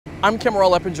I'm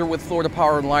Cameron Eppinger with Florida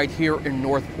Power and Light here in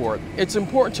Northport. It's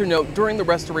important to note during the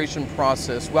restoration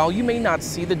process, while you may not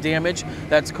see the damage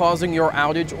that's causing your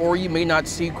outage or you may not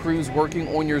see crews working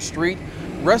on your street,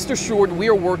 rest assured we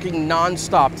are working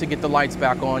non-stop to get the lights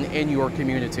back on in your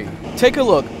community. Take a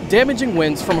look. Damaging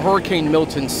winds from Hurricane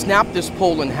Milton snapped this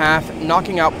pole in half,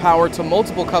 knocking out power to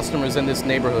multiple customers in this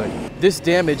neighborhood. This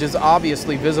damage is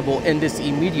obviously visible in this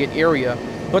immediate area,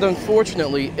 but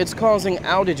unfortunately, it's causing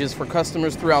outages for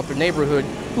customers throughout the neighborhood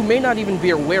who may not even be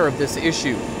aware of this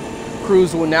issue.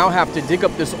 Crews will now have to dig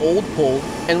up this old pole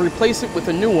and replace it with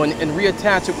a new one and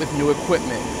reattach it with new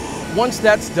equipment. Once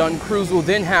that's done, crews will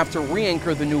then have to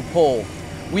re-anchor the new pole.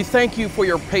 We thank you for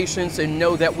your patience and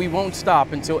know that we won't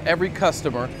stop until every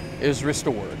customer is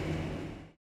restored.